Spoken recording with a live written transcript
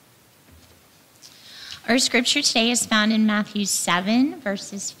Our scripture today is found in Matthew 7,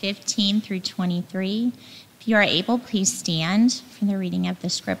 verses 15 through 23. If you are able, please stand for the reading of the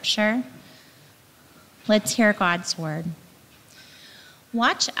scripture. Let's hear God's word.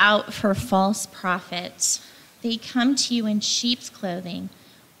 Watch out for false prophets. They come to you in sheep's clothing,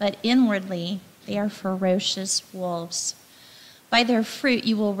 but inwardly they are ferocious wolves. By their fruit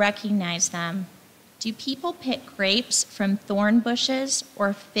you will recognize them. Do people pick grapes from thorn bushes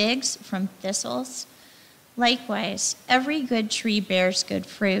or figs from thistles? Likewise, every good tree bears good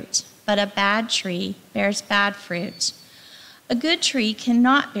fruit, but a bad tree bears bad fruit. A good tree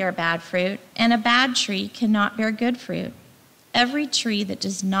cannot bear bad fruit, and a bad tree cannot bear good fruit. Every tree that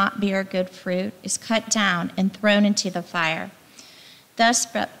does not bear good fruit is cut down and thrown into the fire. Thus,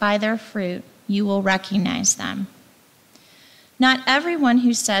 by their fruit, you will recognize them. Not everyone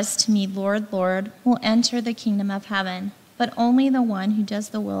who says to me, Lord, Lord, will enter the kingdom of heaven, but only the one who does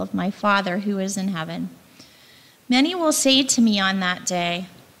the will of my Father who is in heaven. Many will say to me on that day,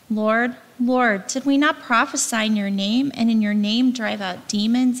 Lord, Lord, did we not prophesy in your name, and in your name drive out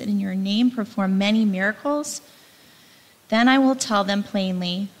demons, and in your name perform many miracles? Then I will tell them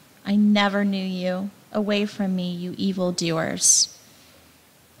plainly, I never knew you. Away from me, you evildoers.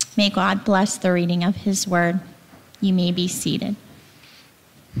 May God bless the reading of his word. You may be seated.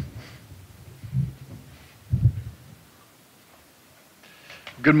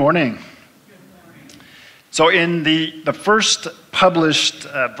 Good morning. So in the first published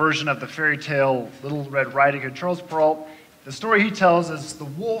version of the fairy tale Little Red Riding Hood, Charles Perrault, the story he tells is the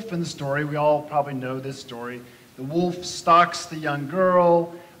wolf in the story. We all probably know this story. The wolf stalks the young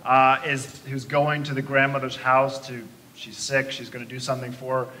girl who's going to the grandmother's house she's sick, she's going to do something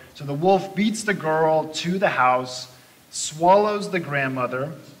for her. So the wolf beats the girl to the house, swallows the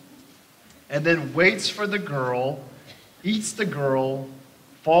grandmother, and then waits for the girl, eats the girl,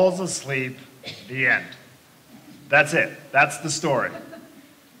 falls asleep, the end. That's it. That's the story.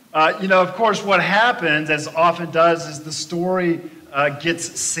 Of course, what happens, as often does, is the story gets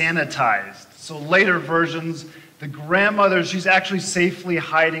sanitized. So later versions, the grandmother, she's actually safely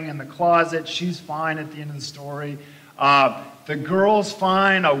hiding in the closet. She's fine at the end of the story. The girl's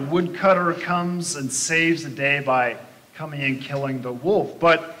fine. A woodcutter comes and saves the day by coming and killing the wolf.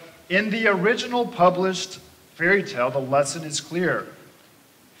 But in the original published fairy tale, the lesson is clear.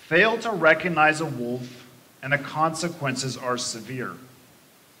 Fail to recognize a wolf, and the consequences are severe.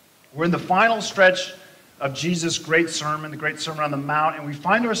 We're in the final stretch of Jesus' great sermon, the Great Sermon on the Mount, and we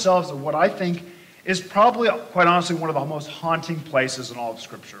find ourselves at what I think is probably, quite honestly, one of the most haunting places in all of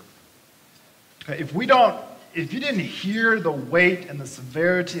Scripture. Okay, if you didn't hear the weight and the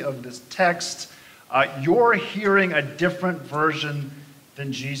severity of this text, you're hearing a different version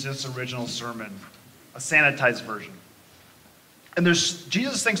than Jesus' original sermon, a sanitized version. And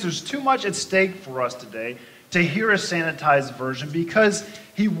Jesus thinks there's too much at stake for us today to hear a sanitized version because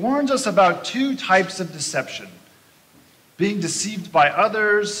he warns us about two types of deception: being deceived by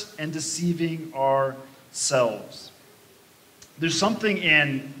others and deceiving ourselves. There's something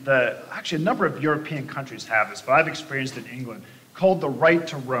actually a number of European countries have this, but I've experienced it in England, called the right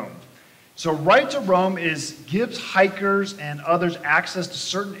to roam. So right to roam gives hikers and others access to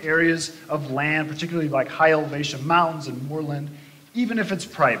certain areas of land, particularly like high elevation mountains and moorland, even if it's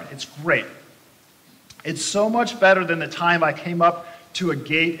private. It's great. It's so much better than the time I came up to a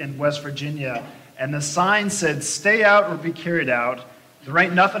gate in West Virginia and the sign said, "Stay out or be carried out. There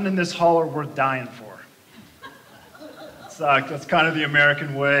ain't nothing in this holler worth dying for." That's kind of the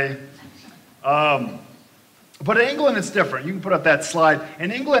American way. But in England, it's different. You can put up that slide.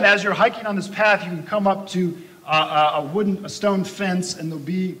 In England, as you're hiking on this path, you can come up to a stone fence, and there'll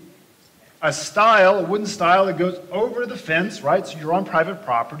be a wooden stile that goes over the fence, right? So you're on private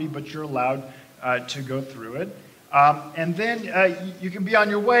property, but you're allowed to go through it. And then you can be on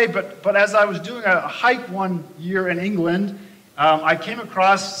your way. But as I was doing a hike one year in England, I came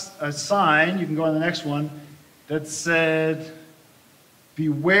across a sign, you can go on the next one, that said,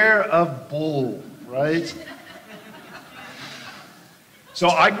 "Beware of bull," right? So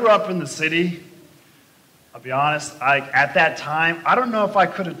I grew up in the city. I'll be honest, at that time, I don't know if I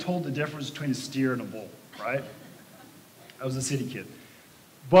could have told the difference between a steer and a bull, right? I was a city kid.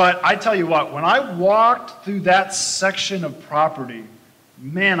 But I tell you what, when I walked through that section of property,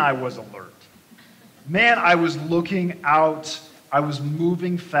 man, I was alert. Man, I was looking out. I was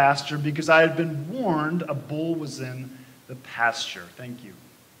moving faster because I had been warned a bull was in the pasture. Thank you.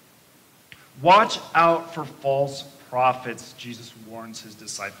 Watch out for false prophets, Jesus warns his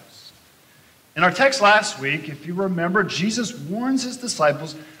disciples. In our text last week, if you remember, Jesus warns his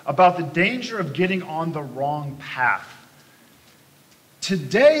disciples about the danger of getting on the wrong path.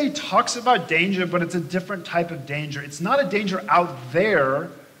 Today talks about danger, but it's a different type of danger. It's not a danger out there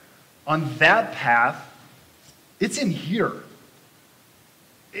on that path. It's in here.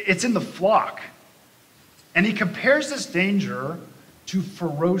 It's in the flock. And he compares this danger to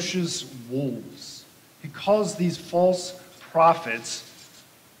ferocious wolves. He calls these false prophets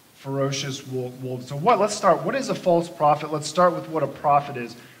ferocious wolves. So let's start. What is a false prophet? Let's start with what a prophet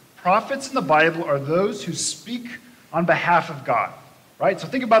is. Prophets in the Bible are those who speak on behalf of God, right? So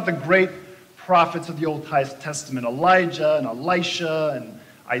think about the great prophets of the Old Testament, Elijah and Elisha and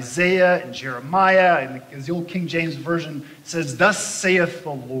Isaiah and Jeremiah, and as the old King James Version says, "Thus saith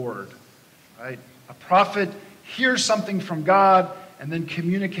the Lord," right? A prophet hears something from God and then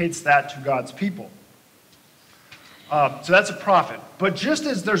communicates that to God's people. So that's a prophet. But just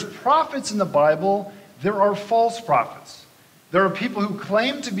as there's prophets in the Bible, there are false prophets. There are people who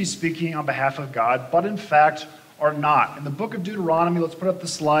claim to be speaking on behalf of God, but in fact are not. In the book of Deuteronomy, let's put up the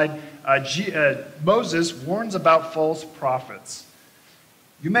slide, Moses warns about false prophets.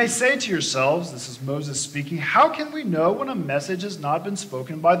 "You may say to yourselves," this is Moses speaking, "how can we know when a message has not been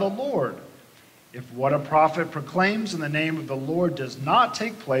spoken by the Lord? If what a prophet proclaims in the name of the Lord does not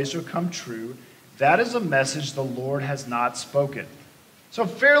take place or come true, that is a message the Lord has not spoken." So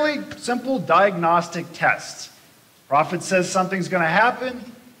fairly simple diagnostic tests. Prophet says something's going to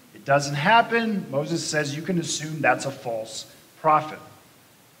happen. It doesn't happen. Moses says you can assume that's a false prophet.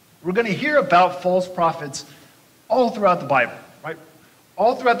 We're going to hear about false prophets all throughout the Bible, right?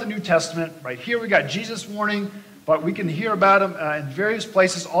 All throughout the New Testament. Right here we got Jesus warning, but we can hear about them in various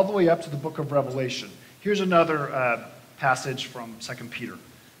places all the way up to the book of Revelation. Here's another passage from 2 Peter.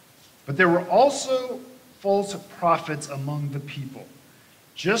 "But there were also false prophets among the people,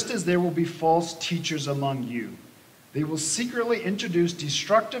 just as there will be false teachers among you. They will secretly introduce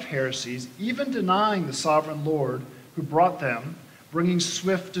destructive heresies, even denying the sovereign Lord who brought them, bringing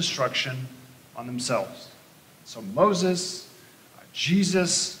swift destruction on themselves." So Moses,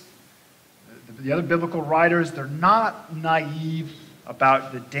 Jesus, the other biblical writers, they're not naive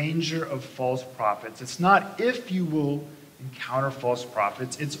about the danger of false prophets. It's not if you will encounter false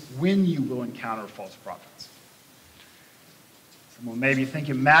prophets, it's when you will encounter false prophets. Someone may be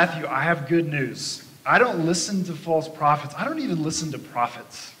thinking, "Matthew, I have good news. I don't listen to false prophets. I don't even listen to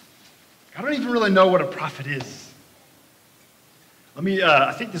prophets. I don't even really know what a prophet is."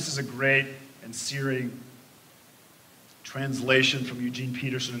 I think this is a great and searing translation from Eugene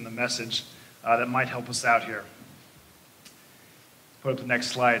Peterson in the Message that might help us out here. Put up the next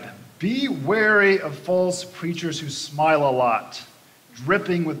slide. "Be wary of false preachers who smile a lot,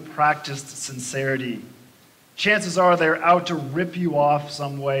 dripping with practiced sincerity. Chances are they're out to rip you off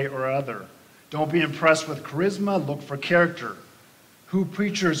some way or other. Don't be impressed with charisma, look for character. Who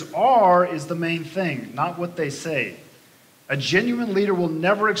preachers are is the main thing, not what they say. A genuine leader will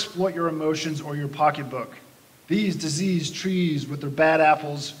never exploit your emotions or your pocketbook. These diseased trees with their bad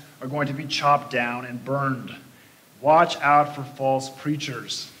apples are going to be chopped down and burned. Watch out for false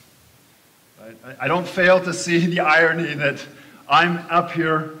preachers." I don't fail to see the irony that I'm up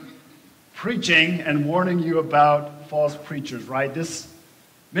here preaching and warning you about false preachers, right?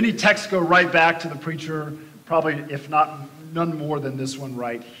 Many texts go right back to the preacher, probably, if not none more than this one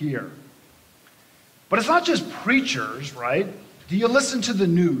right here. But it's not just preachers, right? Do you listen to the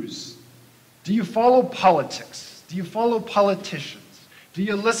news? Do you follow politics? Do you follow politicians? Do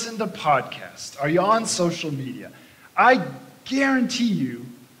you listen to podcasts? Are you on social media? I guarantee you,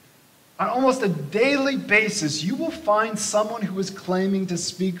 on almost a daily basis, you will find someone who is claiming to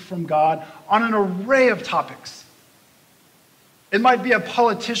speak from God on an array of topics. It might be a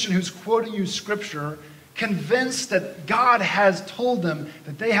politician who's quoting you scripture, convinced that God has told them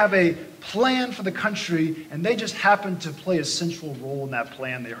that they have a plan for the country, and they just happen to play a central role in that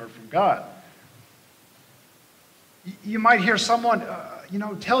plan they heard from God. You might hear someone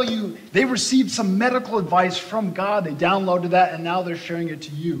tell you they received some medical advice from God, they downloaded that, and now they're sharing it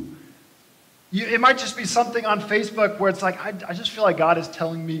to you. It might just be something on Facebook where it's like, I just feel like God is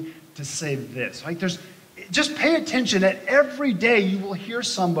telling me to say this. Like just pay attention that every day you will hear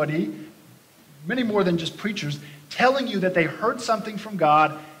somebody, many more than just preachers, telling you that they heard something from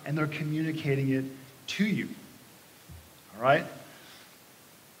God and they're communicating it to you. All right?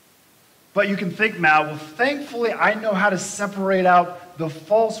 But you can think now, well, thankfully I know how to separate out the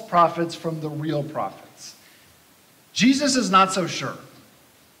false prophets from the real prophets. Jesus is not so sure.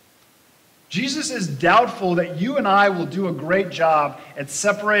 Jesus is doubtful that you and I will do a great job at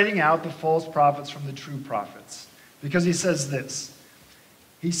separating out the false prophets from the true prophets. Because he says this.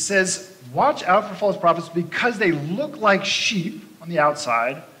 He says, watch out for false prophets because they look like sheep on the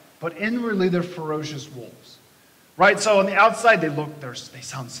outside, but inwardly they're ferocious wolves. right? So on the outside, they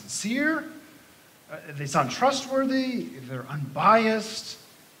sound sincere, they sound trustworthy, they're unbiased,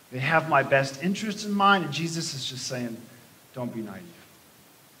 they have my best interest in mind, and Jesus is just saying, don't be naive.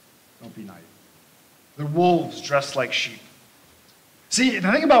 Don't be naive. They're wolves dressed like sheep. See,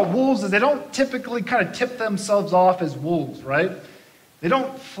 the thing about wolves is they don't typically kind of tip themselves off as wolves, right? They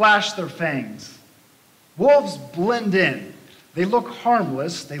don't flash their fangs. Wolves blend in. They look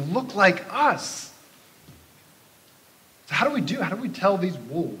harmless. They look like us. So how do we tell these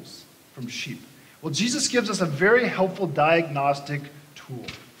wolves from sheep? Well, Jesus gives us a very helpful diagnostic tool.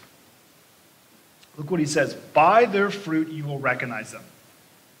 Look what he says. By their fruit you will recognize them.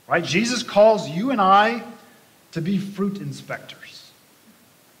 Right? Jesus calls you and I to be fruit inspectors.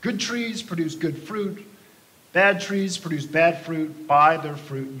 Good trees produce good fruit. Bad trees produce bad fruit. By their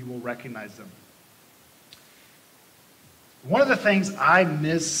fruit you will recognize them. One of the things I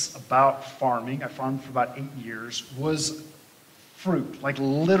miss about farming, I farmed for about 8 years, was fruit, like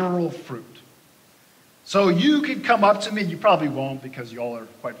literal fruit. So you could come up to me, you probably won't because y'all are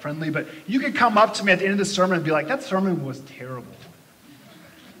quite friendly, but you could come up to me at the end of the sermon and be like, that sermon was terrible.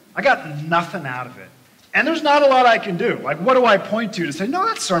 I got nothing out of it. And there's not a lot I can do. Like, what do I point to say, no,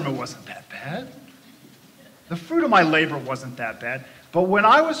 that sermon wasn't that bad. The fruit of my labor wasn't that bad. But when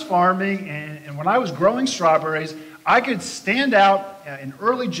I was farming and when I was growing strawberries, I could stand out in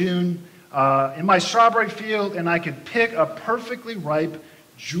early June in my strawberry field and I could pick a perfectly ripe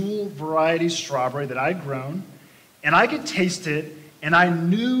Jewel variety strawberry that I'd grown, and I could taste it, and I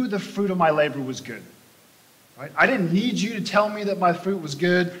knew the fruit of my labor was good. Right? I didn't need you to tell me that my fruit was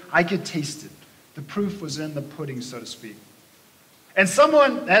good. I could taste it. The proof was in the pudding, so to speak. And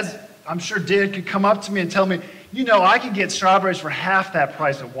someone, as I'm sure did, could come up to me and tell me, you know, I can get strawberries for half that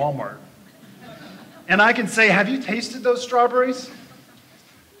price at Walmart. And I can say, have you tasted those strawberries?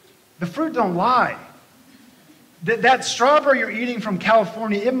 The fruit don't lie. That strawberry you're eating from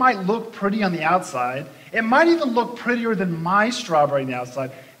California, it might look pretty on the outside. It might even look prettier than my strawberry on the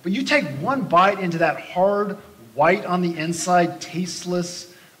outside. But you take one bite into that hard, white on the inside,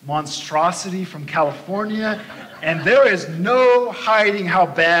 tasteless monstrosity from California, and there is no hiding how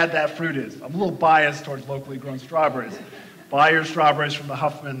bad that fruit is. I'm a little biased towards locally grown strawberries. Buy your strawberries from the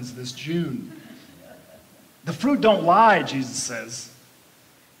Huffmans this June. The fruit don't lie, Jesus says.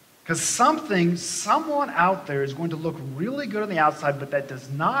 Because someone out there is going to look really good on the outside, but that does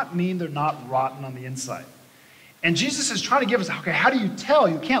not mean they're not rotten on the inside. And Jesus is trying to give us, okay, how do you tell?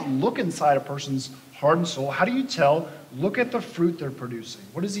 You can't look inside a person's heart and soul. How do you tell? Look at the fruit they're producing.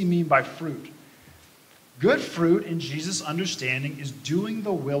 What does he mean by fruit? Good fruit, in Jesus' understanding, is doing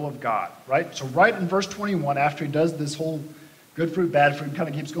the will of God, right? So right in verse 21, after he does this whole good fruit, bad fruit, kind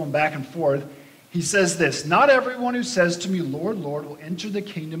of keeps going back and forth, he says this, not everyone who says to me, Lord, Lord, will enter the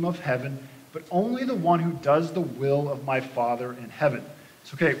kingdom of heaven, but only the one who does the will of my Father in heaven.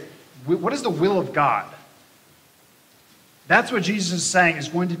 So, okay, what is the will of God? That's what Jesus is saying is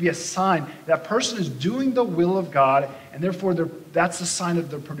going to be a sign. That person is doing the will of God, and therefore that's a sign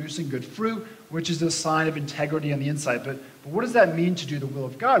of they're producing good fruit, which is a sign of integrity on the inside. But what does that mean to do the will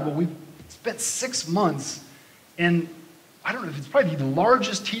of God? Well, we've spent 6 months in, I don't know if it's probably the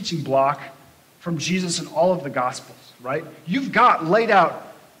largest teaching block from Jesus in all of the Gospels, right? You've got laid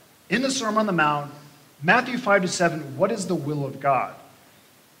out in the Sermon on the Mount, Matthew 5-7, what is the will of God?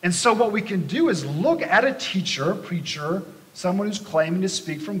 And so what we can do is look at a teacher, preacher, someone who's claiming to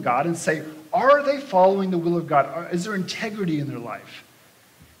speak from God and say, are they following the will of God? Is there integrity in their life?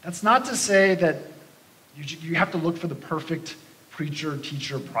 That's not to say that you have to look for the perfect preacher,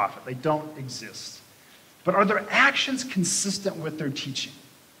 teacher, prophet. They don't exist. But are their actions consistent with their teaching?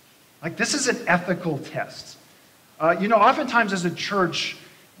 Like, this is an ethical test. Oftentimes as a church,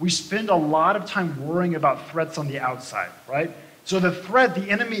 we spend a lot of time worrying about threats on the outside, right? So the threat, the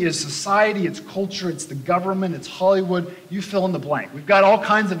enemy is society, it's culture, it's the government, it's Hollywood. You fill in the blank. We've got all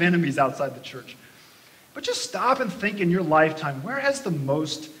kinds of enemies outside the church. But just stop and think in your lifetime, where has the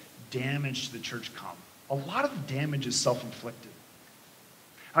most damage to the church come? A lot of the damage is self-inflicted.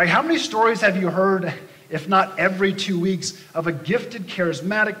 All right, how many stories have you heard, if not every 2 weeks, of a gifted,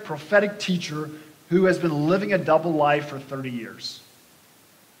 charismatic, prophetic teacher who has been living a double life for 30 years?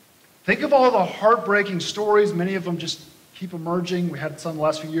 Think of all the heartbreaking stories, many of them just keep emerging. We had some the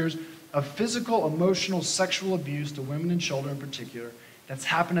last few years, of physical, emotional, sexual abuse to women and children in particular that's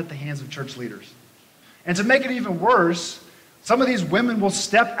happened at the hands of church leaders. And to make it even worse, some of these women will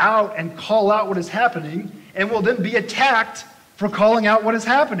step out and call out what is happening and will then be attacked for calling out what is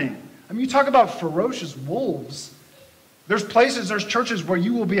happening. I mean, you talk about ferocious wolves. There's places, there's churches where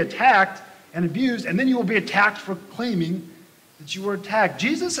you will be attacked and abused, and then you will be attacked for claiming that you were attacked.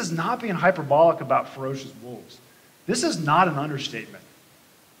 Jesus is not being hyperbolic about ferocious wolves. This is not an understatement.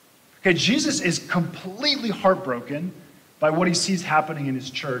 Okay, Jesus is completely heartbroken by what he sees happening in his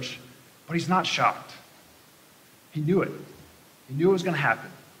church, but he's not shocked. He knew it. He knew it was going to happen.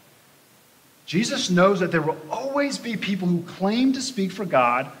 Jesus knows that there will always be people who claim to speak for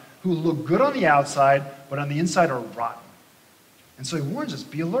God, who look good on the outside, but on the inside are rotten. And so he warns us,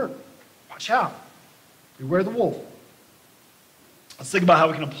 be alert. Watch out. Beware the wolf. Let's think about how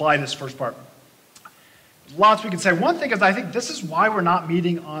we can apply this first part. Lots we can say. One thing is, I think this is why we're not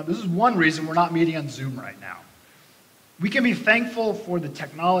meeting on, this is one reason we're not meeting on Zoom right now. We can be thankful for the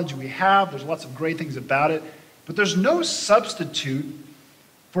technology we have. There's lots of great things about it. But there's no substitute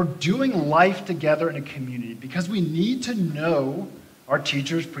for doing life together in a community, because we need to know our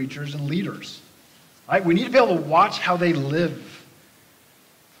teachers, preachers, and leaders. Right? We need to be able to watch how they live.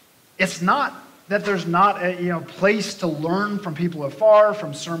 It's not that there's not a place to learn from people afar,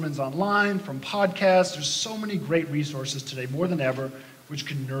 from sermons online, from podcasts. There's so many great resources today, more than ever, which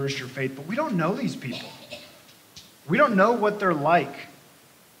can nourish your faith. But we don't know these people. We don't know what they're like.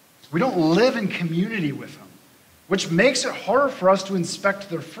 We don't live in community with them, which makes it harder for us to inspect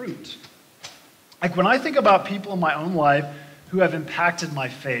their fruit. Like when I think about people in my own life who have impacted my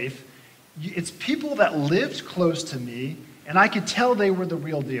faith, it's people that lived close to me, and I could tell they were the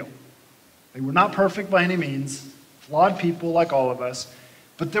real deal. They were not perfect by any means, flawed people like all of us,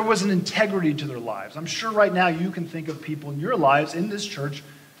 but there was an integrity to their lives. I'm sure right now you can think of people in your lives, in this church,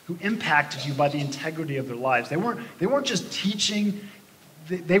 who impacted you by the integrity of their lives. They weren't just teaching.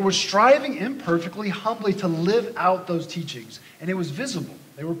 They were striving imperfectly, humbly to live out those teachings. And it was visible.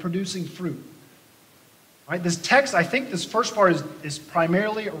 They were producing fruit. Right? This text, I think this first part is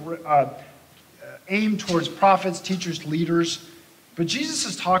primarily aimed towards prophets, teachers, leaders. But Jesus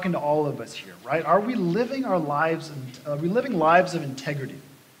is talking to all of us here, right? Are we living our lives, lives of integrity?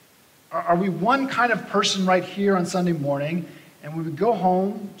 Are we one kind of person right here on Sunday morning, and when we go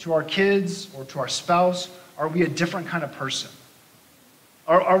home to our kids or to our spouse, are we a different kind of person?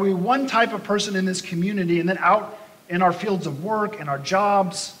 Are we one type of person in this community, and then out in our fields of work, in our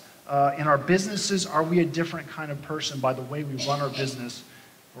jobs, in our businesses, are we a different kind of person by the way we run our business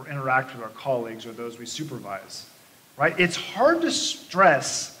or interact with our colleagues or those we supervise? Right? It's hard to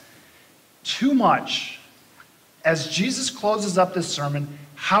stress too much as Jesus closes up this sermon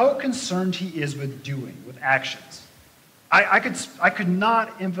how concerned he is with doing, with actions. I could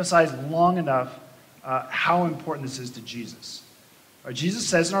not emphasize long enough how important this is to Jesus. Jesus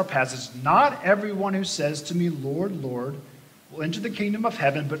says in our passage, "Not everyone who says to me, 'Lord, Lord,' will enter the kingdom of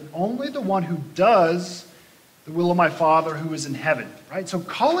heaven, but only the one who does the will of my Father who is in heaven." Right? So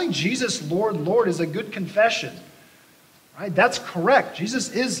calling Jesus Lord, Lord is a good confession. Right? That's correct. Jesus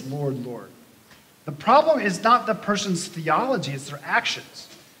is Lord, Lord. The problem is not the person's theology, it's their actions.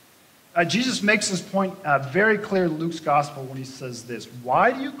 Jesus makes this point very clear in Luke's gospel when he says this,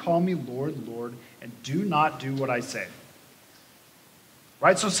 "Why do you call me Lord, Lord, and do not do what I say?"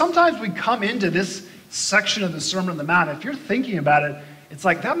 Right? So sometimes we come into this section of the Sermon on the Mount. If you're thinking about it, it's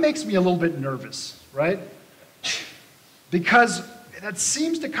like, that makes me a little bit nervous, right? Because that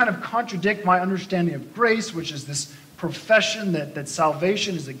seems to kind of contradict my understanding of grace, which is this profession that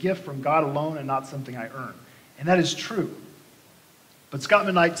salvation is a gift from God alone and not something I earn. And that is true. But Scott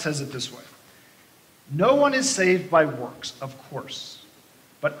McKnight says it this way: "No one is saved by works, of course,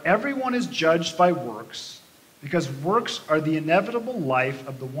 but everyone is judged by works, because works are the inevitable life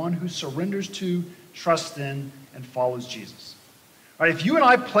of the one who surrenders to, trusts in, and follows Jesus." All right, if you and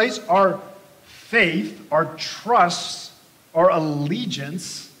I place our faith, our trust, our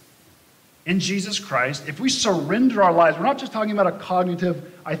allegiance in Jesus Christ, if we surrender our lives, we're not just talking about a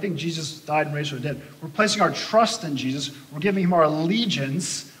cognitive, I think Jesus died and raised from the dead. We're placing our trust in Jesus. We're giving him our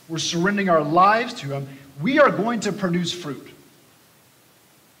allegiance. We're surrendering our lives to him. We are going to produce fruit.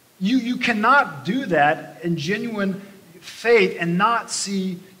 You cannot do that in genuine faith and not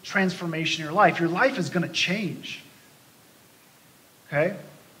see transformation in your life. Your life is going to change. Okay?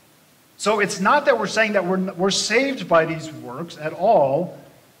 So it's not that we're saying that we're saved by these works at all,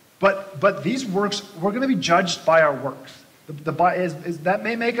 but these works, we're going to be judged by our works. That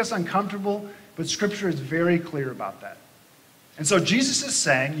may make us uncomfortable, but Scripture is very clear about that. And so Jesus is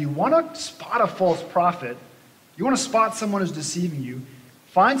saying, you want to spot a false prophet, you want to spot someone who's deceiving you,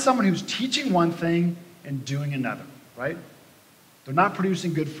 find someone who's teaching one thing and doing another, right? They're not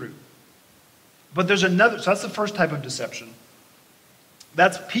producing good fruit. But there's another, so that's the first type of deception.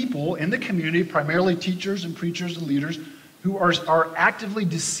 That's people in the community, primarily teachers and preachers and leaders, who are actively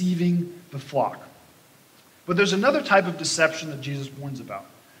deceiving the flock. But there's another type of deception that Jesus warns about.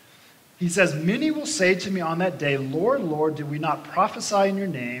 He says, "Many will say to me on that day, 'Lord, Lord, did we not prophesy in your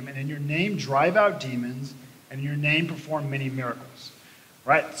name, and in your name drive out demons, and in your name perform many miracles.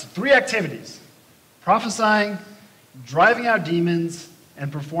 Right? So 3 activities: prophesying, driving out demons,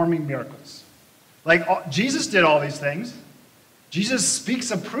 and performing miracles. Like, Jesus did all these things. Jesus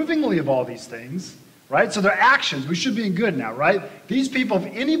speaks approvingly of all these things, right? So they're actions. We should be in good now, right? These people, if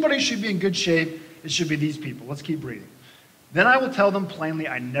anybody should be in good shape, it should be these people. Let's keep reading. Then I will tell them plainly,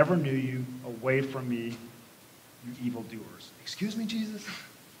 I never knew you. Away from me, you evildoers. Excuse me, Jesus?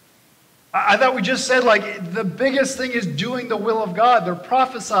 I thought we just said, like, the biggest thing is doing the will of God. They're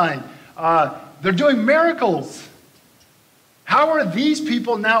prophesying. They're doing miracles. How are these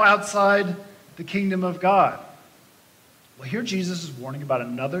people now outside the kingdom of God? Well, here Jesus is warning about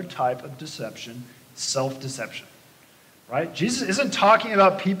another type of deception, self-deception. Right? Jesus isn't talking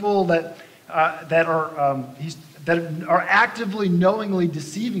about people that are actively, knowingly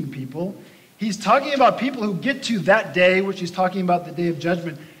deceiving people. He's talking about people who get to that day, which he's talking about the day of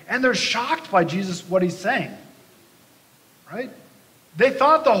judgment, and they're shocked by Jesus, what he's saying. Right? They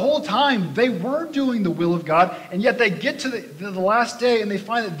thought the whole time they were doing the will of God, and yet they get to the last day and they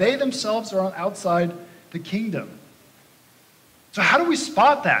find that they themselves are outside the kingdom. So how do we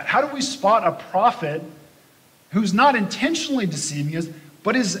spot that? How do we spot a prophet who's not intentionally deceiving us,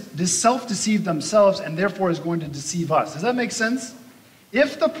 but is self-deceived themselves and therefore is going to deceive us? Does that make sense?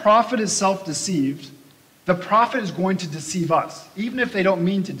 If the prophet is self-deceived, the prophet is going to deceive us, even if they don't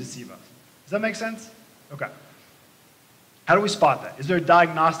mean to deceive us. Does that make sense? Okay. How do we spot that? Is there a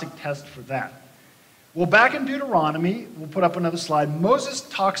diagnostic test for that? Well, back in Deuteronomy, we'll put up another slide, Moses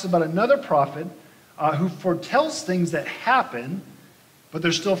talks about another prophet who foretells things that happen, but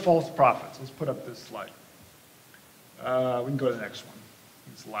they're still false prophets. Let's put up this slide. We can go to the next one.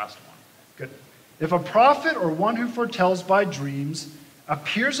 It's the last one. Good. If a prophet or one who foretells by dreams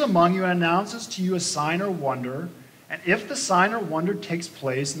appears among you and announces to you a sign or wonder, and if the sign or wonder takes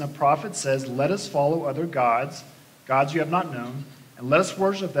place and the prophet says, let us follow other gods you have not known, and let us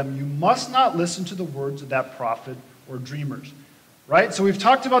worship them, you must not listen to the words of that prophet or dreamers. Right? So we've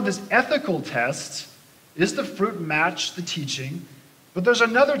talked about this ethical test. Is the fruit match the teaching? But there's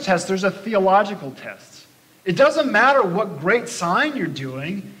another test. There's a theological test. It doesn't matter what great sign you're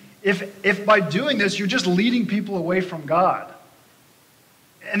doing if by doing this you're just leading people away from God.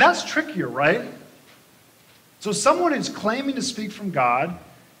 And that's trickier, right? So someone is claiming to speak from God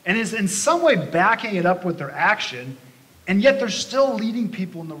and is in some way backing it up with their action, and yet they're still leading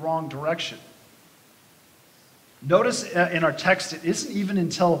people in the wrong direction. Notice in our text, it isn't even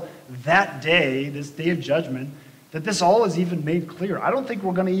until that day, this day of judgment, that this all is even made clear. I don't think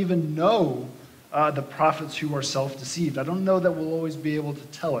we're going to even know the prophets who are self-deceived. I don't know that we'll always be able to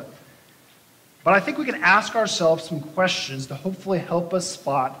tell it. But I think we can ask ourselves some questions to hopefully help us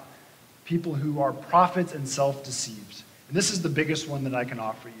spot people who are prophets and self-deceived. And this is the biggest one that I can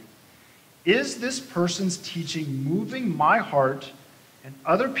offer you. Is this person's teaching moving my heart and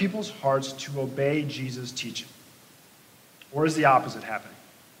other people's hearts to obey Jesus' teaching? Or is the opposite happening?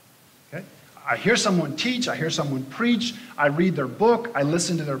 Okay? I hear someone teach, I hear someone preach, I read their book, I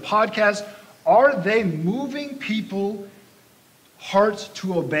listen to their podcast. Are they moving people's hearts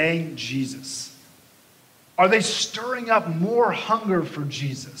to obeying Jesus? Are they stirring up more hunger for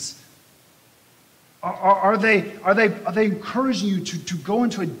Jesus? Are they encouraging you to go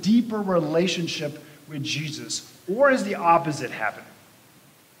into a deeper relationship with Jesus? Or is the opposite happening?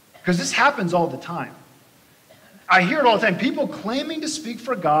 Because this happens all the time. I hear it all the time. People claiming to speak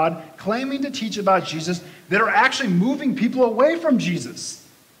for God, claiming to teach about Jesus, that are actually moving people away from Jesus.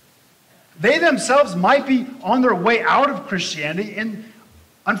 They themselves might be on their way out of Christianity, and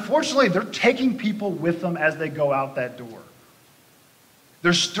unfortunately, they're taking people with them as they go out that door.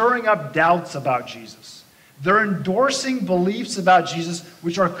 They're stirring up doubts about Jesus. They're endorsing beliefs about Jesus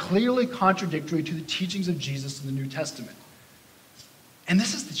which are clearly contradictory to the teachings of Jesus in the New Testament. And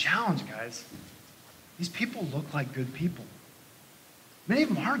this is the challenge, guys. These people look like good people. Many of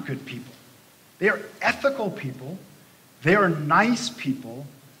them are good people. They are ethical people. They are nice people.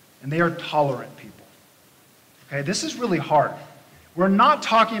 And they are tolerant people. Okay, this is really hard. We're not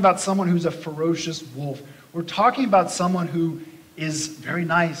talking about someone who's a ferocious wolf. We're talking about someone who is very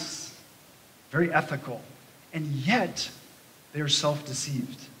nice, very ethical, and yet they are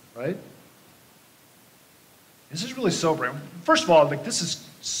self-deceived, right? This is really sobering. First of all, this is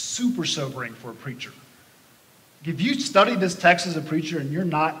super sobering for a preacher. If you study this text as a preacher and you're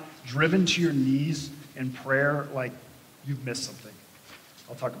not driven to your knees in prayer, you've missed something.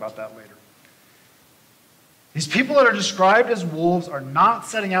 I'll talk about that later. These people that are described as wolves are not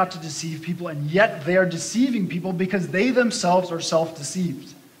setting out to deceive people, and yet they are deceiving people because they themselves are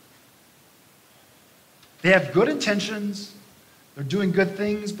self-deceived. They have good intentions, they're doing good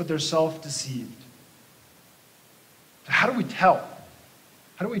things, but they're self-deceived. So how do we tell?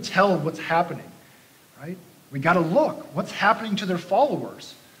 How do we tell what's happening, right? We got to look. What's happening to their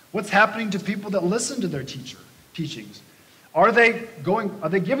followers? What's happening to people that listen to their teachings? Are they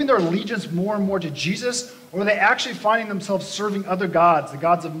giving their allegiance more and more to Jesus, or are they actually finding themselves serving other gods, the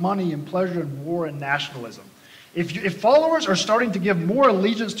gods of money and pleasure and war and nationalism? If followers are starting to give more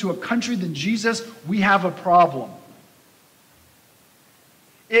allegiance to a country than Jesus, we have a problem.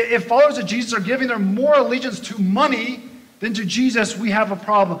 If followers of Jesus are giving their more allegiance to money than to Jesus, we have a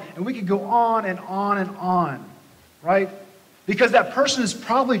problem. And we could go on and on and on, right? Because that person is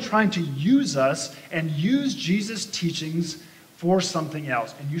probably trying to use us and use Jesus' teachings for something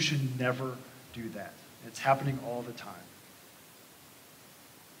else. And you should never do that. It's happening all the time.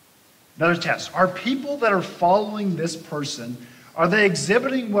 Another test. Are people that are following this person, are they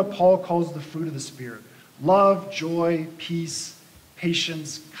exhibiting what Paul calls the fruit of the Spirit? Love, joy, peace,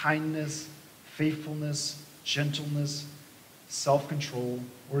 patience, kindness, faithfulness, gentleness, self-control,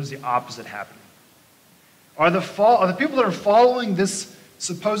 or is the opposite happening? Are the people that are following this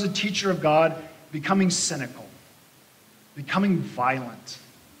supposed teacher of God becoming cynical, becoming violent?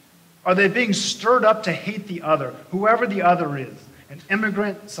 Are they being stirred up to hate the other, whoever the other is? An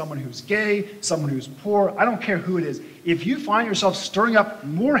immigrant, someone who's gay, someone who's poor, I don't care who it is. If you find yourself stirring up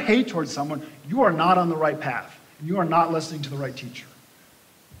more hate towards someone, you are not on the right path. And you are not listening to the right teacher.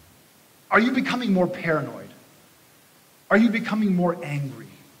 Are you becoming more paranoid? Are you becoming more angry?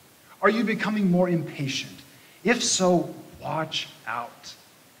 Are you becoming more impatient? If so, watch out.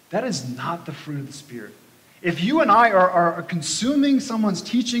 That is not the fruit of the Spirit. If you and I are consuming someone's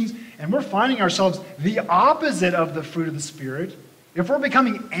teachings and we're finding ourselves the opposite of the fruit of the Spirit, if we're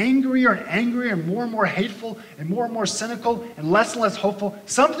becoming angrier and angrier and more hateful and more cynical and less hopeful,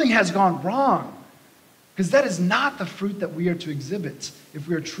 something has gone wrong. Because that is not the fruit that we are to exhibit if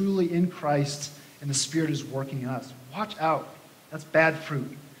we are truly in Christ and the Spirit is working in us. Watch out. That's bad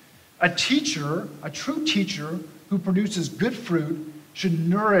fruit. A teacher, a true teacher who produces good fruit should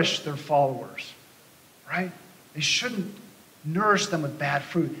nourish their followers, right? They shouldn't nourish them with bad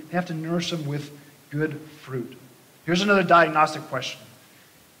fruit. They have to nourish them with good fruit. Here's another diagnostic question.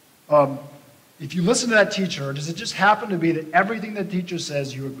 If you listen to that teacher, does it just happen to be that everything that teacher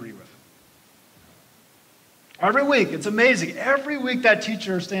says you agree with? Every week, it's amazing. Every week that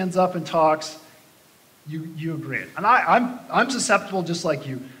teacher stands up and talks, you agree. And I'm susceptible just like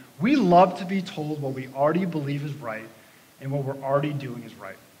you. We love to be told what we already believe is right and what we're already doing is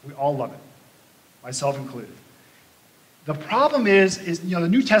right. We all love it, myself included. The problem is the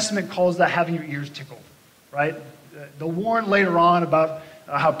New Testament calls that having your ears tickled, right? They'll warn later on about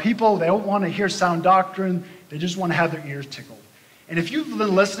how people, they don't want to hear sound doctrine. They just want to have their ears tickled. And if you've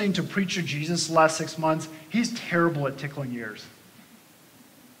been listening to Preacher Jesus the last 6 months, he's terrible at tickling ears,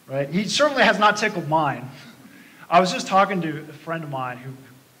 right? He certainly has not tickled mine. I was just talking to a friend of mine who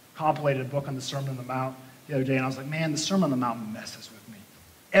compilated a book on the Sermon on the Mount the other day, and I was like, man, the Sermon on the Mount messes with me.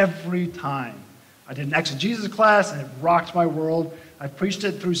 Every time. I did an exegesis class, and it rocked my world. I preached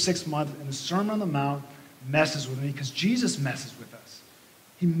it through 6 months, and the Sermon on the Mount messes with me because Jesus messes with us.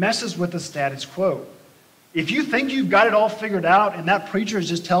 He messes with the status quo. If you think you've got it all figured out, and that preacher is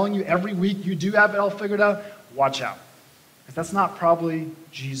just telling you every week you do have it all figured out, watch out. Because that's not probably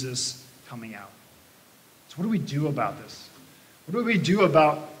Jesus coming out. So what do we do about this? What do we do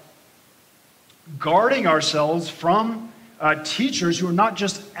about guarding ourselves from teachers who are not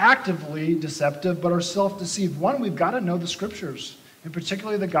just actively deceptive, but are self-deceived? One, we've got to know the Scriptures, and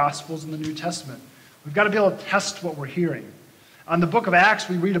particularly the Gospels and the New Testament. We've got to be able to test what we're hearing. On the book of Acts,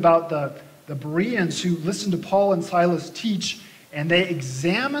 we read about the Bereans who listened to Paul and Silas teach, and they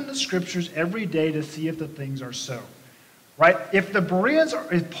examine the Scriptures every day to see if the things are so. Right? If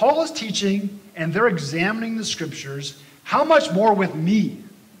Paul is teaching and they're examining the Scriptures, how much more with me?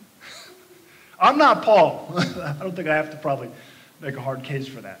 I'm not Paul. I don't think I have to probably make a hard case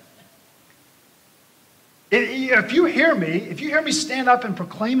for that. If you hear me stand up and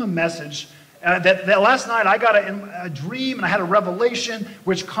proclaim a message that last night I got a dream and I had a revelation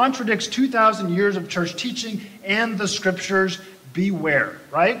which contradicts 2,000 years of church teaching and the Scriptures, beware,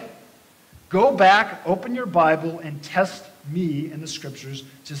 right? Go back, open your Bible, and test me in the Scriptures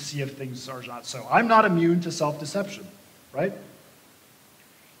to see if things are not so. I'm not immune to self-deception, right?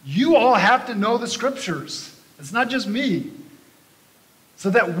 You all have to know the Scriptures. It's not just me. So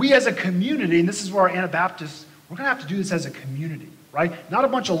that we as a community, and this is where our Anabaptists, we're going to have to do this as a community, right? Not a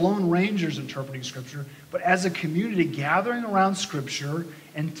bunch of lone rangers interpreting Scripture, but as a community gathering around Scripture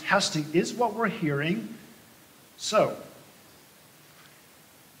and testing, is what we're hearing so?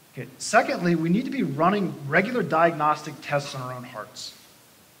 Okay. Secondly, we need to be running regular diagnostic tests on our own hearts.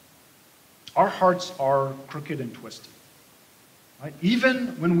 Our hearts are crooked and twisted. Right?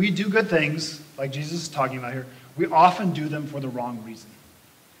 Even when we do good things, like Jesus is talking about here, we often do them for the wrong reason.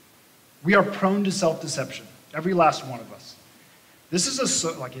 We are prone to self-deception, every last one of us. This is a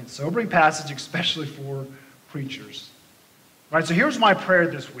sobering passage, especially for preachers. Right? So here's my prayer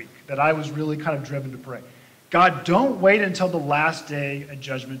this week that I was really kind of driven to pray. God, don't wait until the last day of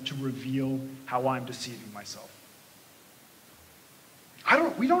judgment to reveal how I'm deceiving myself.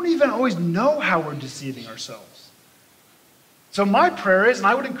 We don't even always know how we're deceiving ourselves. So my prayer is, and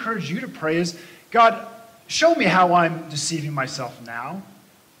I would encourage you to pray, is, God, show me how I'm deceiving myself now.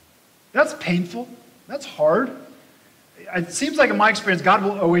 That's painful. That's hard. It seems like in my experience, God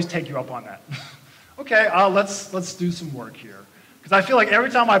will always take you up on that. Okay, let's do some work here. Because I feel like every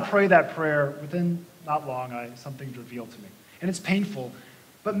time I pray that prayer, within not long, something's revealed to me. And it's painful.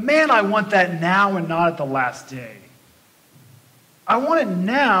 But man, I want that now and not at the last day. I want it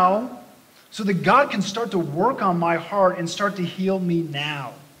now so that God can start to work on my heart and start to heal me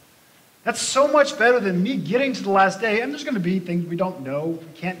now. That's so much better than me getting to the last day. And there's going to be things we don't know.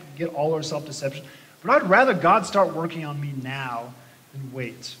 We can't get all our self-deception. But I'd rather God start working on me now than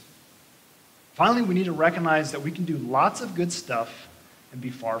wait. Finally, we need to recognize that we can do lots of good stuff and be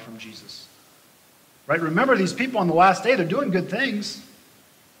far from Jesus. Right? Remember, these people on the last day, they're doing good things.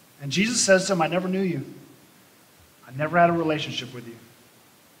 And Jesus says to them, I never knew you. I never had a relationship with you.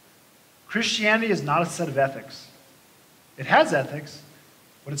 Christianity is not a set of ethics. It has ethics,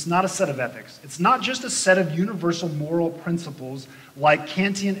 but it's not a set of ethics. It's not just a set of universal moral principles like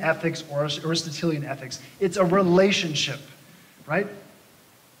Kantian ethics or Aristotelian ethics. It's a relationship, right?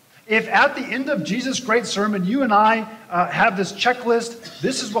 If at the end of Jesus' great sermon, you and I have this checklist,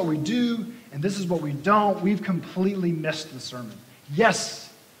 this is what we do and this is what we don't, we've completely missed the sermon.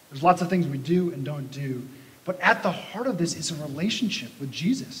 Yes, there's lots of things we do and don't do, but at the heart of this is a relationship with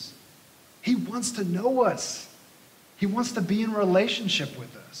Jesus. He wants to know us. He wants to be in relationship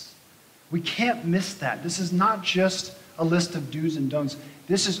with us. We can't miss that. This is not just a list of do's and don'ts.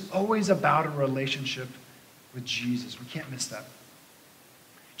 This is always about a relationship with Jesus. We can't miss that.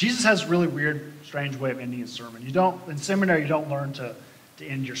 Jesus has a really weird, strange way of ending his sermon. In seminary, you don't learn to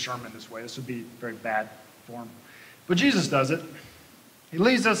end your sermon this way. This would be very bad form. But Jesus does it. He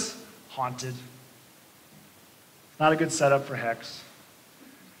leaves us haunted. Not a good setup for Hex.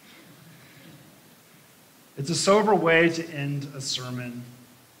 It's a sober way to end a sermon.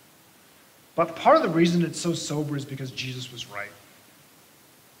 But part of the reason it's so sober is because Jesus was right.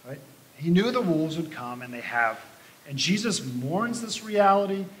 Right? He knew the wolves would come, and they have. And Jesus mourns this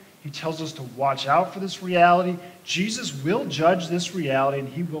reality. He tells us to watch out for this reality. Jesus will judge this reality, and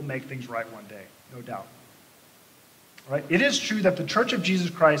he will make things right one day, no doubt. Right? It is true that the Church of Jesus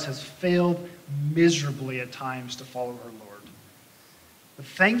Christ has failed miserably at times to follow her Lord. But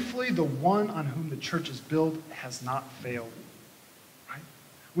thankfully, the one on whom the church is built has not failed. Right?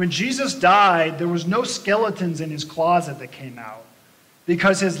 When Jesus died, there was no skeletons in his closet that came out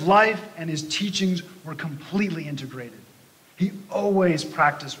because his life and his teachings were completely integrated. He always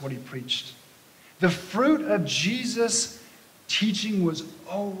practiced what he preached. The fruit of Jesus' teaching was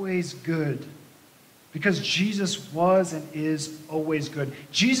always good because Jesus was and is always good.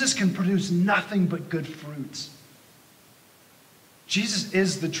 Jesus can produce nothing but good fruits. Jesus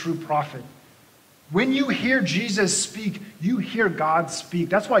is the true prophet. When you hear Jesus speak, you hear God speak.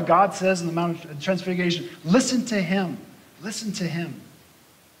 That's why God says in the Mount of Transfiguration, listen to him. Listen to him.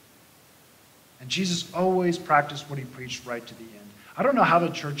 And Jesus always practiced what he preached right to the end. I don't know how the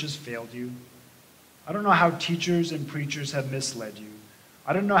church has failed you. I don't know how teachers and preachers have misled you.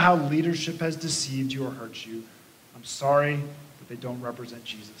 I don't know how leadership has deceived you or hurt you. I'm sorry, but they don't represent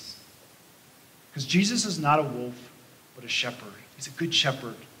Jesus. Because Jesus is not a wolf, but a shepherd. He's a good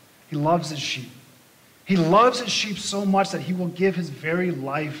shepherd. He loves his sheep. He loves his sheep so much that he will give his very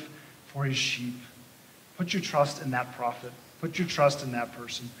life for his sheep. Put your trust in that prophet. Put your trust in that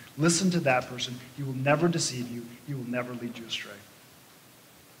person. Listen to that person. He will never deceive you. He will never lead you astray.